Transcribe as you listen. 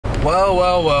Well.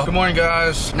 Good morning,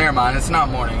 guys. Never mind, it's not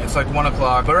morning. It's like 1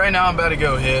 o'clock. But right now, I'm about to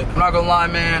go hit. I'm not gonna lie,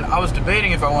 man. I was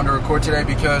debating if I wanted to record today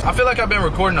because I feel like I've been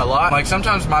recording a lot. Like,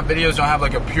 sometimes my videos don't have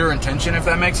like a pure intention, if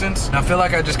that makes sense. And I feel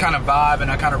like I just kind of vibe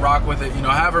and I kind of rock with it, you know,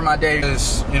 however my day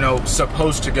is, you know,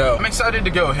 supposed to go. I'm excited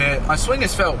to go hit. My swing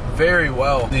has felt very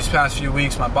well these past few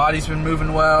weeks. My body's been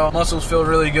moving well. Muscles feel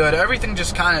really good. Everything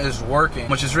just kind of is working,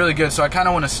 which is really good. So I kind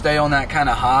of want to stay on that kind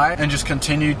of high and just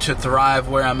continue to thrive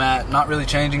where I'm at, not really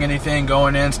changing anything,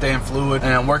 going in, staying fluid,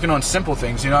 and working on simple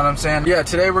things, you know what I'm saying? Yeah,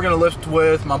 today we're gonna lift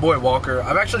with my boy Walker.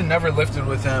 I've actually never lifted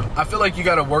with him. I feel like you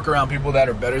gotta work around people that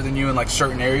are better than you in like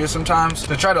certain areas sometimes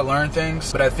to try to learn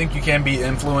things, but I think you can be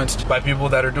influenced by people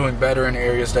that are doing better in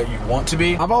areas that you want to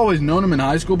be. I've always known him in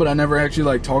high school, but I never actually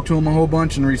like talked to him a whole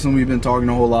bunch, and recently we've been talking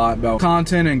a whole lot about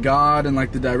content and God and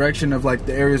like the direction of like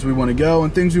the areas we want to go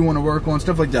and things we want to work on,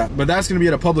 stuff like that. But that's gonna be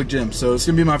at a public gym, so it's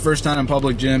gonna be my first time in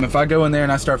public gym. If I go in there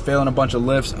and I start failing a bunch of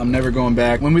lifts, I'm never going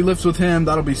back. When we lift with him,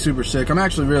 that'll be super sick. I'm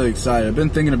actually really excited. I've been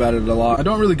thinking about it a lot. I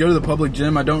don't really go to the public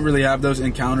gym. I don't really have those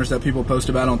encounters that people post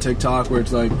about on TikTok where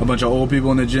it's like a bunch of old people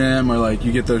in the gym, or like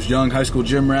you get those young high school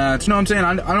gym rats. You know what I'm saying?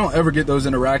 I don't ever get those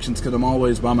interactions because I'm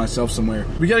always by myself somewhere.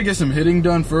 We gotta get some hitting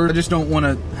done first. I just don't want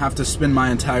to have to spend my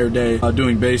entire day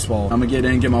doing baseball. I'm gonna get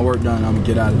in, get my work done, and I'm gonna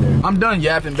get out of there. I'm done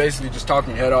yapping, basically just talking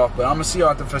your head off, but I'm gonna see you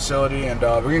at the facility, and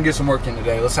we're gonna get some work in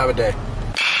today. Let's have a day.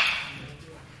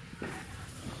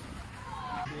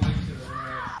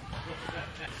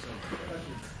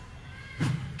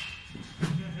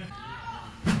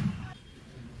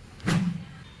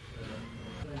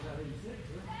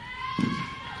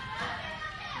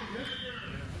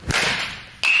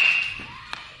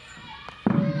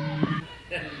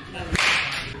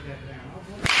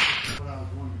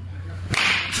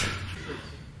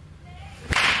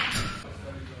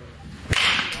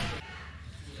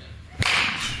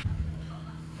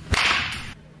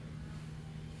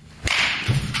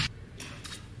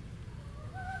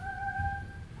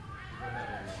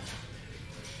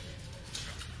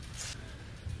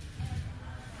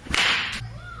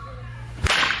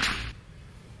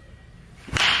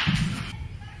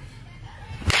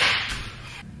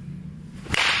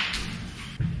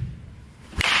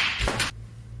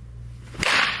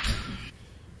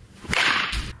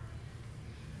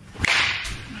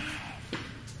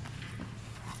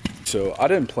 So I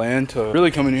didn't plan to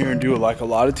really come in here and do like a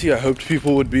lot of tee. I hoped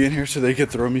people would be in here so they could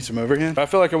throw me some overhand. But I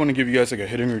feel like I want to give you guys like a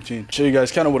hitting routine. Show you guys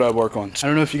kind of what I work on. I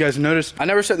don't know if you guys noticed, I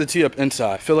never set the tee up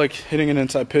inside. I feel like hitting an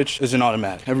inside pitch is an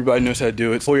automatic. Everybody knows how to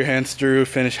do it. Pull your hands through,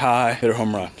 finish high, hit a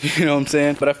home run. You know what I'm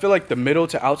saying? But I feel like the middle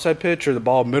to outside pitch, or the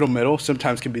ball middle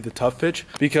sometimes can be the tough pitch,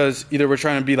 because either we're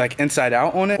trying to be like inside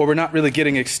out on it, or we're not really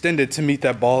getting extended to meet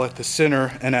that ball at the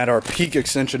center and at our peak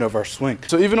extension of our swing.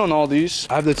 So even on all these,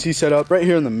 I have the tee set up right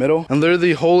here in the middle, and literally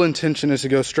the whole intention is to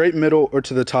go straight middle or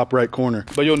to the top right corner.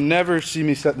 But you'll never see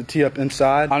me set the tee up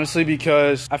inside, honestly,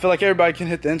 because I feel like everybody can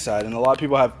hit the inside, and a lot of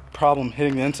people have problem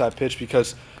hitting the inside pitch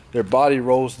because their body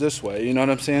rolls this way, you know what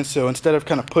I'm saying? So instead of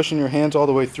kind of pushing your hands all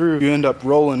the way through, you end up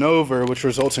rolling over, which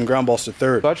results in ground balls to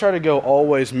third. So I try to go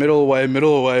always middle away,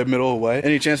 middle away, middle away,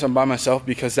 any chance I'm by myself,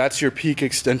 because that's your peak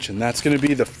extension. That's gonna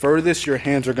be the furthest your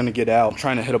hands are gonna get out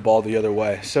trying to hit a ball the other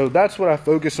way. So that's what I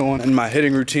focus on in my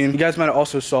hitting routine. You guys might have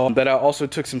also saw that I also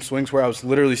took some swings where I was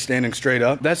literally standing straight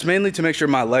up. That's mainly to make sure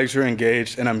my legs are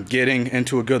engaged and I'm getting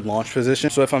into a good launch position.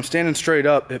 So if I'm standing straight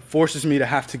up, it forces me to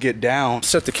have to get down,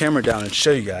 set the camera down and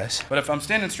show you guys. But if I'm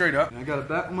standing straight up and I got a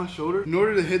bat on my shoulder, in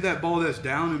order to hit that ball that's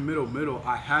down in middle,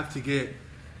 I have to get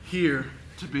here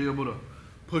to be able to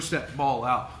push that ball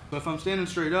out. But if I'm standing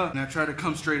straight up and I try to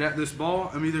come straight at this ball,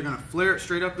 I'm either gonna flare it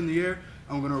straight up in the air,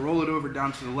 I'm gonna roll it over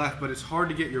down to the left, but it's hard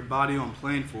to get your body on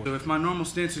plane for. So if my normal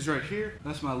stance is right here,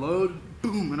 that's my load,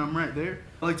 boom, and I'm right there.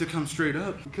 I like to come straight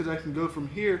up because I can go from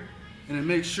here and it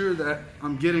makes sure that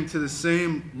I'm getting to the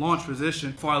same launch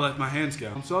position before I let my hands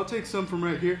go. So I'll take some from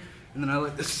right here, and then I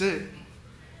let this sit,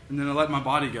 and then I let my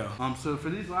body go. So for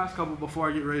these last couple before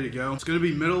I get ready to go, it's gonna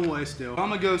be middle away still. I'm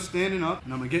gonna go standing up,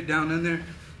 and I'm gonna get down in there,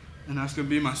 and that's gonna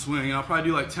be my swing. And I'll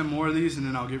probably do like 10 more of these, and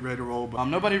then I'll get ready to roll. But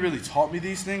nobody really taught me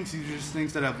these things. These are just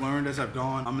things that I've learned as I've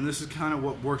gone. And this is kind of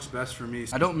what works best for me.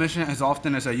 I don't mention it as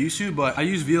often as I used to, but I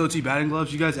use VeloTee batting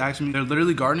gloves. You guys asked me, they're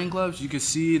literally gardening gloves. You can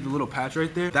see the little patch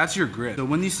right there. That's your grip. So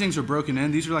when these things are broken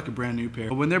in, these are like a brand new pair.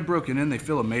 But when they're broken in, they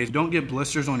feel amazing. Don't get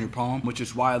blisters on your palm, which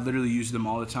is why I literally use them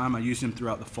all the time. I used them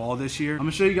throughout the fall this year. I'm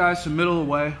gonna show you guys some middle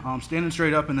away, standing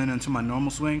straight up and then into my normal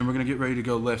swing. And we're gonna get ready to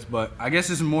go lift. But I guess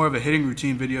this is more of a hitting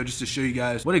routine video just to show you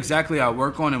guys what exactly I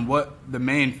work on and what the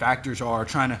main factors are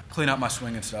trying to clean up my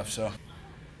swing and stuff. So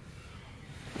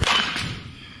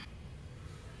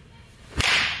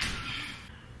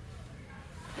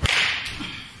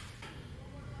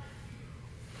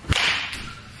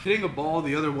hitting a ball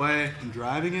the other way and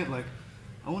driving it, like,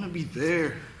 I want to be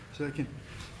there so I can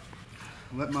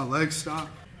let my legs stop.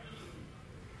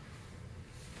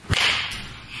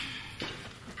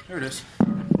 There it is.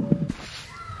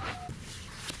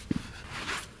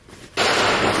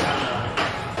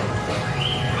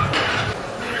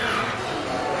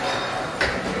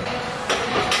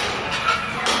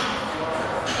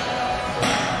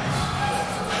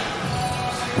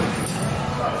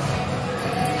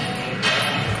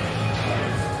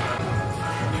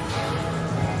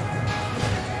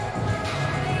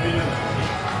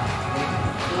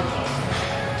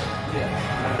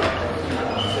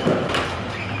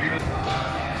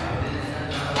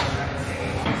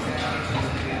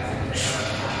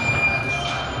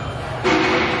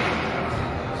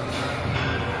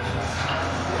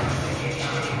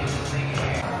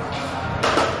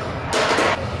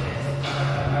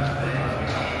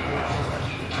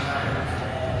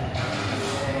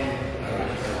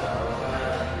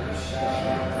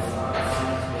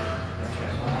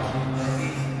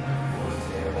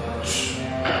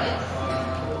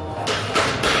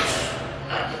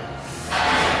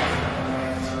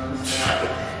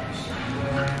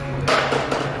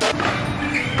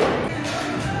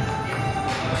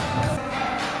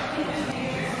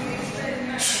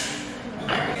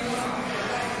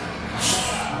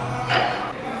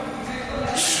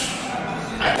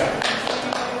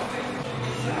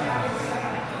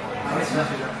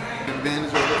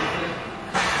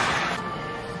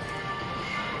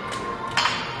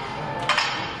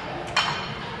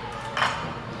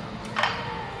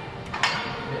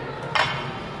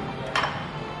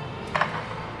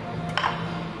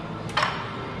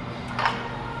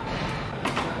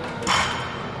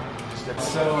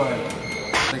 So,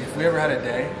 like if we ever had a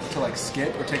day to like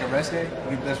skip or take a rest day,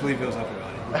 that's really feels up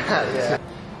about it. Yeah.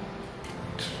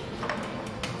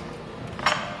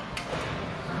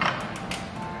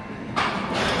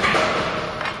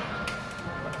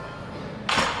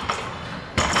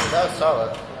 That was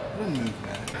solid. Didn't move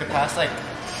bad. The past like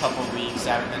couple weeks,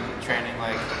 I've been training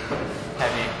like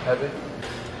heavy. Heavy?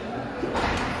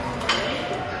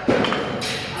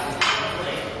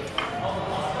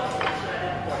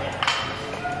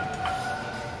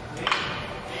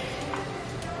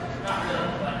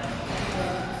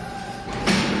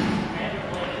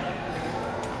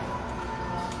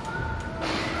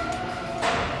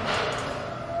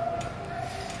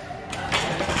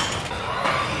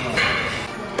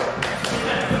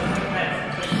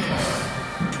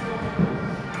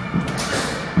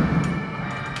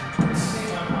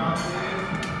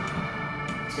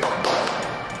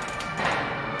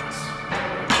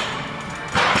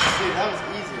 That was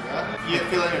easy, bro. You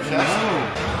feel in your chest? No.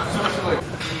 Especially like.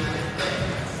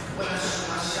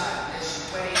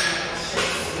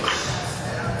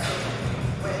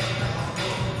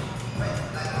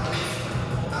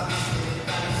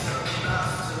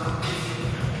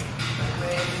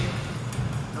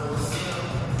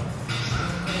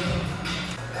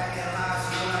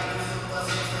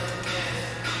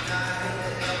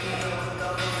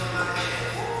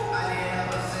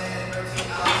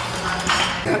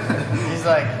 He's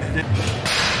like, let's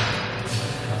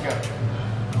go.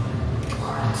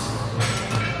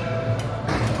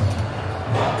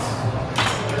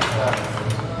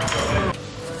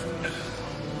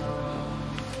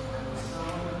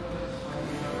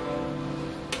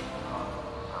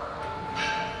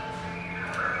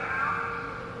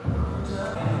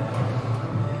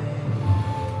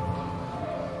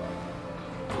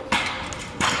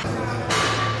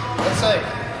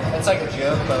 It's like a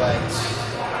joke, but like,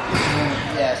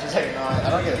 yeah, it's just like, no, I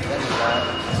don't get offended by it.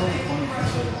 It's only funny for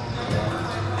so long.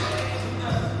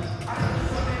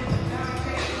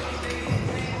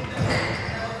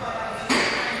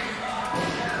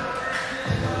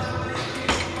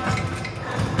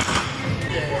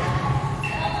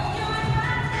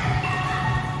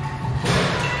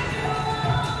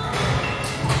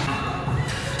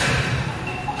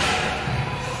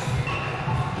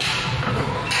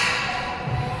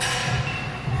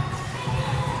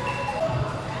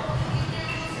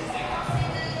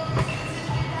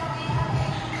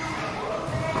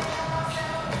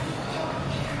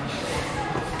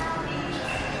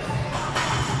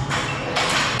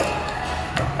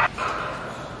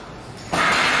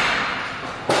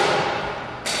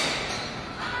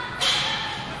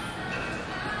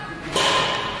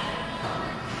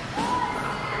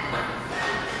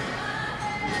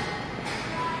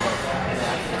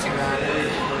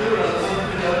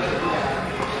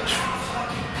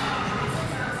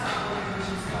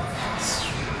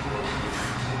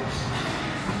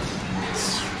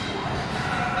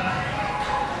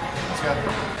 Let's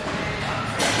go.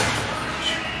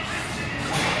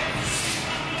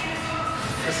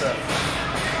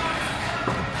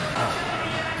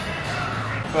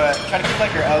 try to keep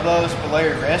like your elbows below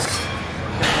your wrists.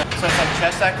 So it's like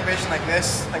chest activation like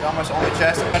this, like almost only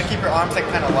chest. Try to keep your arms like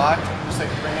kind of locked, just like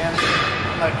bring in,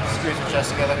 like squeeze your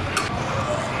chest together.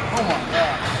 Oh my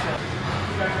gosh.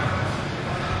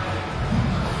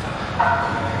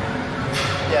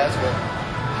 Yeah, that's good.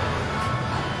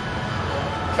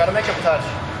 Try to make them touch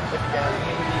if you can.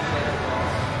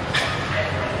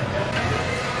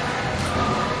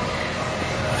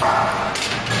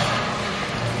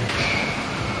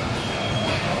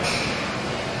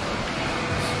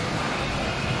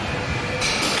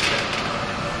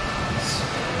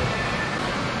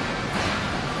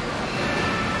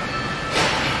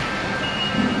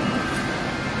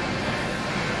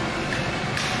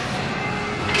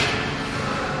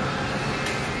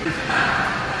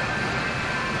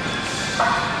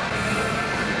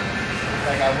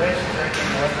 Like I wish drinking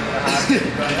wasn't gonna happen,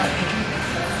 but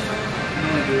I'm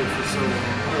gonna do it for so long.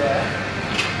 yeah.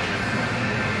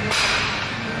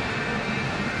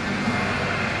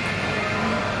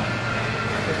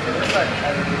 It's like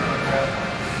everything, bro.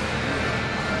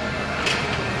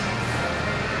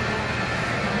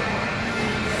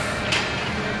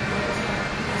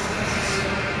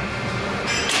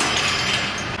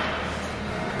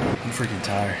 I'm freaking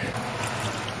tired.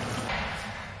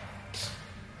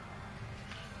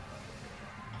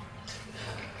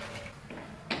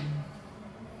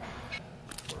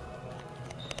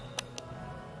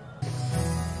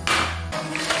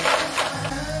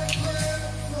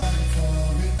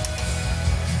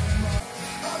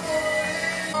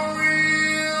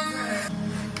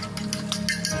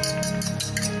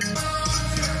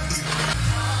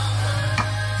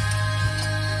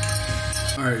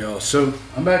 Alright y'all, so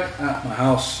I'm back at my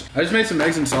house. I just made some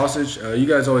eggs and sausage. You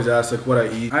guys always ask like what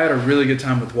I eat. I had a really good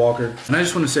time with Walker. And I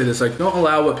just want to say this, like don't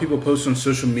allow what people post on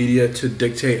social media to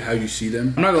dictate how you see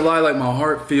them. I'm not gonna lie, like my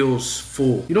heart feels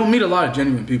full. You don't meet a lot of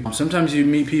genuine people. Sometimes you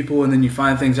meet people and then you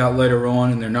find things out later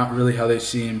on and they're not really how they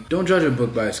seem. Don't judge a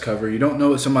book by its cover. You don't know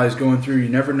what somebody's going through. You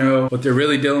never know what they're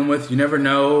really dealing with. You never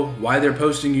know why they're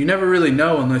posting. You never really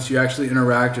know unless you actually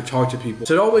interact or talk to people.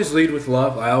 So always lead with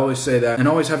love. I always say that. And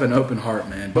always have an open heart,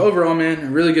 man. But overall, man, a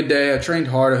really good day. I trained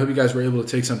hard. I hope you guys were able to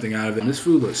take something out of it. And this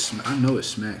food looks, I know it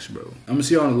smacks, bro. I'm gonna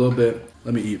see y'all in a little bit.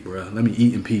 Let me eat, bro. Let me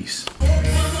eat in peace.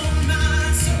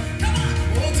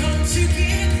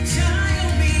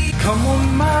 Come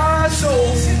on, my soul.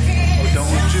 Oh,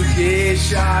 don't you get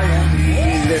shy on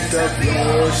me. Lift up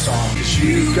your song. 'Cause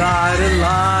you got a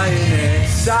lion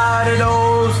inside of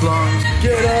those lungs.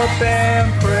 Get up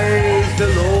and praise the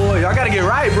Lord. Y'all gotta get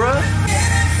right, bro.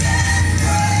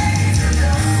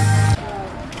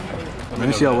 Let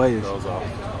me see your waves.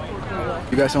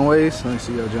 You got some waves? Let me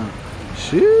see your jump.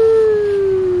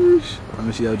 Sheesh. Let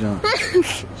me see your jump.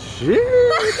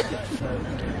 Sheesh.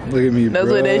 Look at me, bro.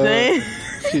 That's what they saying.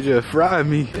 She just fried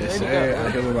me. Yes, sir.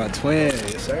 I go with my twin.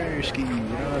 Yes, sir. Ski. You know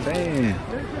what I'm saying?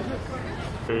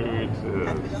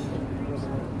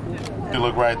 You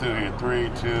look right through here.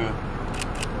 3, 2,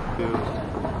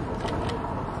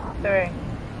 3.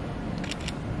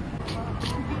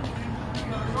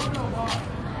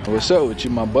 What's up with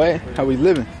you, my boy? How we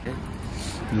living?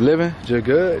 You living? Just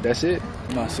good? That's it?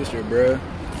 My sister, bro.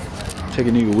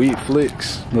 Taking nigga weed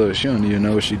flicks. Look, she don't even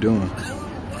know what she doing.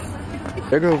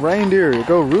 There go reindeer. There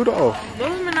go Rudolph.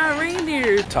 Those are not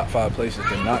reindeer. Top 5 places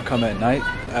to not come at night.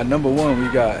 At number 1, we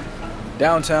got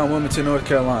downtown Wilmington, North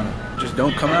Carolina. Just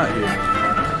don't come out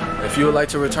here. If you would like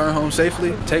to return home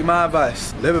safely, take my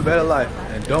advice. Live a better life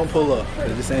and don't pull up.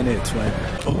 Cause this ain't it, twin.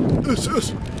 Oh, this.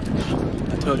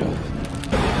 I told you.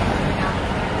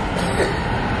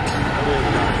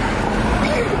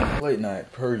 Late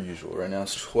night, per usual. Right now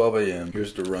it's 12 a.m.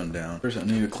 Here's the rundown. First, I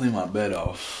need to clean my bed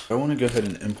off. I want to go ahead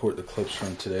and import the clips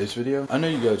from today's video. I know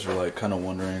you guys are like kind of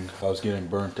wondering if I was getting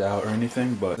burnt out or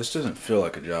anything, but this doesn't feel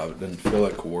like a job. It doesn't feel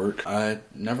like work. I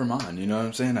never mind, you know what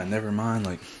I'm saying? I never mind.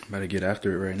 Like, I'm about to get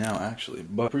after it right now, actually.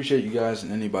 But I appreciate you guys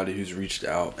and anybody who's reached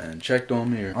out and checked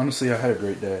on me. Honestly, I had a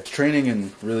great day. Training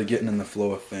and really getting in the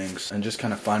flow of things and just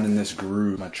kind of finding this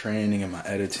groove, my training and my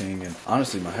editing and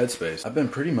honestly my headspace. I've been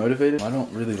pretty motivated. I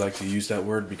don't really like to use that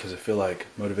word because I feel like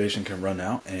motivation can run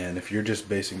out, and if you're just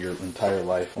basing your entire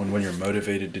life on when you're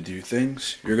motivated to do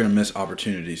things, you're gonna miss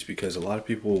opportunities. Because a lot of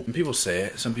people, when people say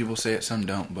it, some people say it, some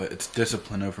don't, but it's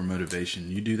discipline over motivation.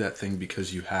 You do that thing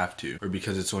because you have to, or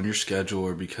because it's on your schedule,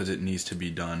 or because it needs to be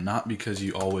done, not because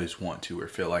you always want to or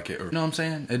feel like it, or you know what I'm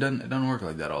saying? It doesn't work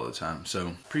like that all the time.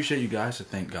 So appreciate you guys. To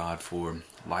thank God for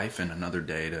life and another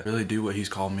day to really do what he's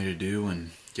called me to do and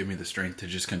give me the strength to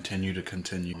just continue.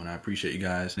 And I appreciate you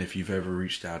guys. And if you've ever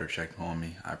reached out or checked on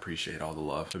me, I appreciate all the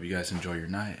love. Hope you guys enjoy your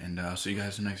night, and I'll see you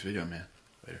guys in the next video, man.